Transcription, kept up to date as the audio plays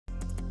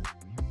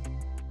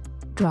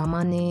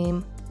Drama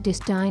name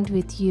Destined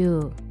with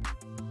You.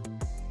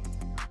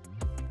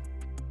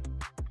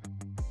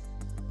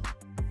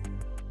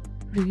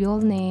 Real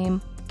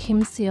name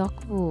Kim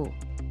Seok-woo.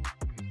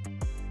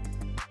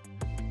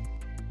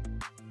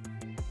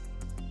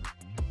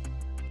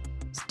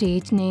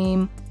 Stage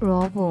name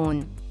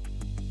Rowoon.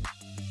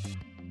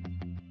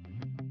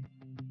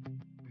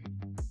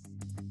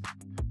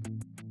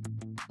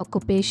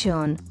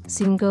 Occupation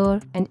singer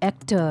and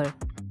actor.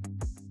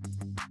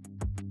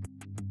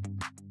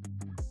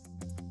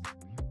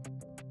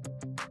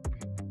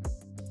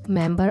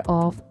 Member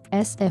of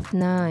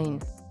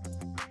SF9.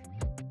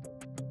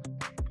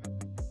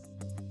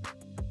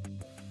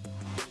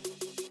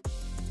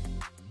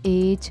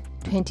 Age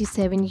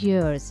 27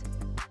 years.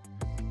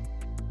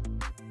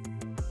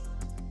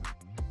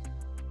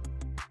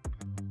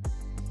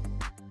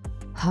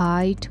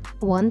 Height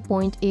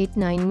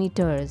 1.89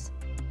 meters.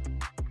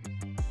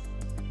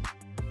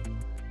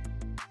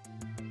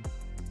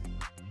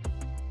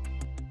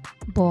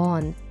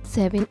 Born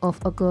 7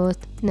 of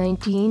August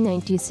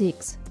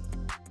 1996.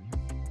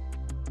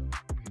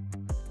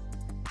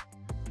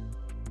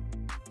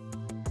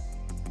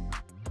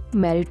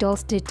 Marital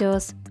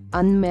status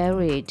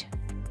unmarried.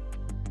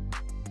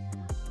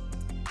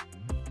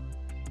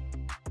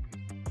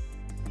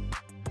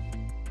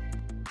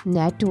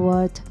 Net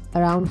worth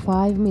around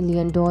 $5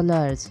 million.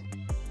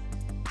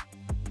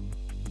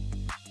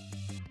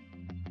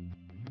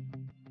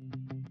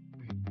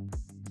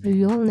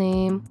 Real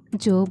name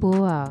Jo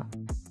Boa.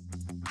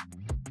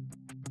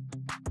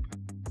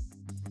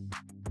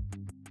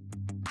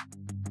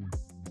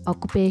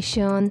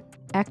 Occupation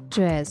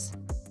actress.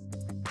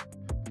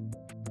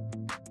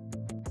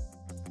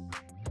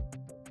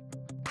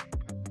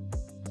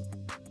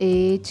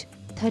 Age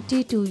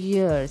 32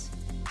 years.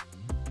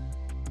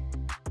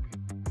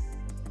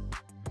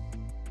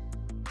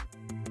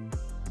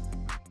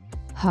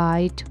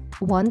 Height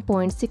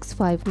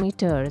 1.65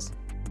 meters.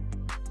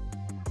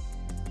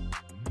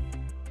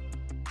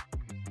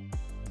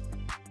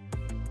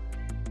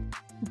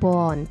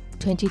 Born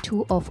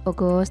 22 of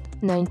August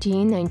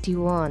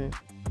 1991.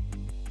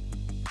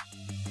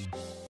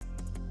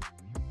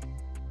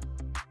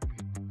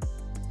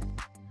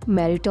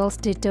 Marital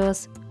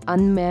status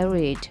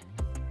unmarried.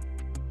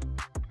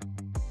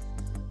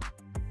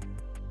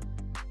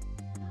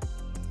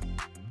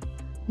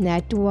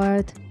 Net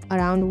worth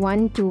around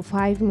 $1 to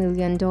 $5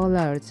 million.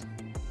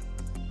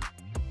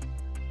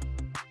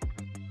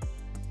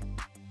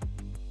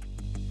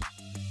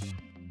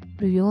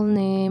 Real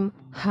name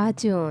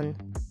Ha-jun.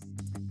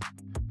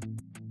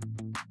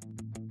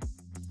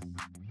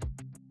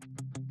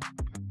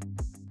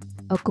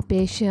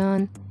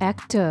 Occupation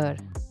actor.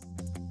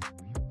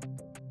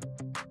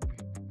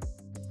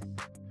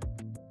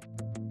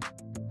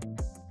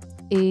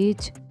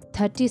 Age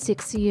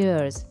 36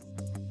 years.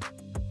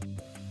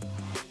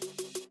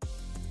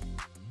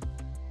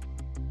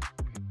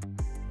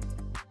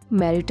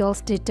 Marital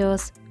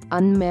status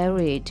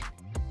unmarried.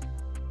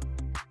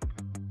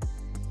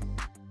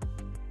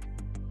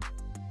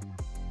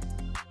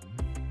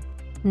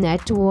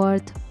 Net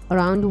worth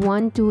around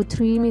 $1 to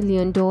 $3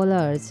 million.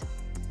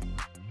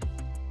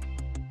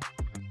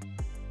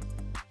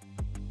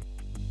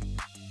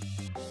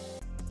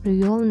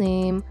 Real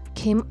name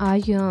Kim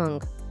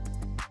Ah-young.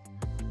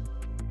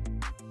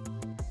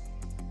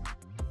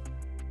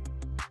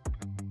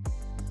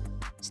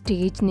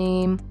 Stage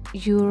name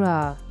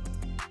Yura.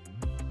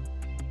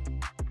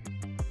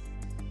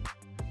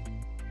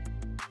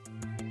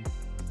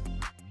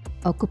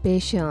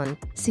 Occupation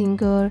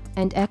singer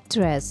and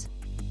actress.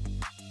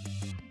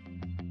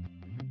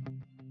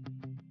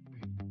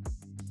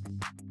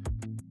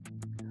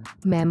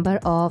 Member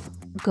of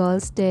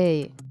Girls'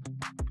 Day.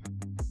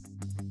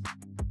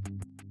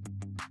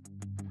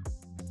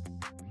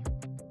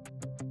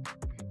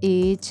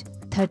 Age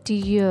 30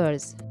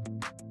 years.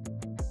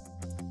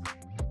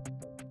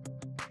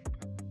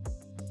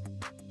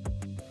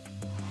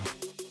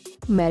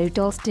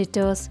 Marital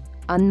status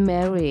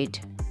unmarried.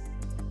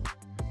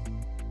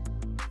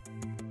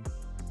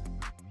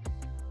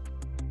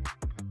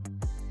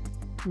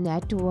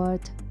 Net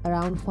worth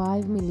around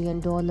 $5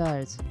 million.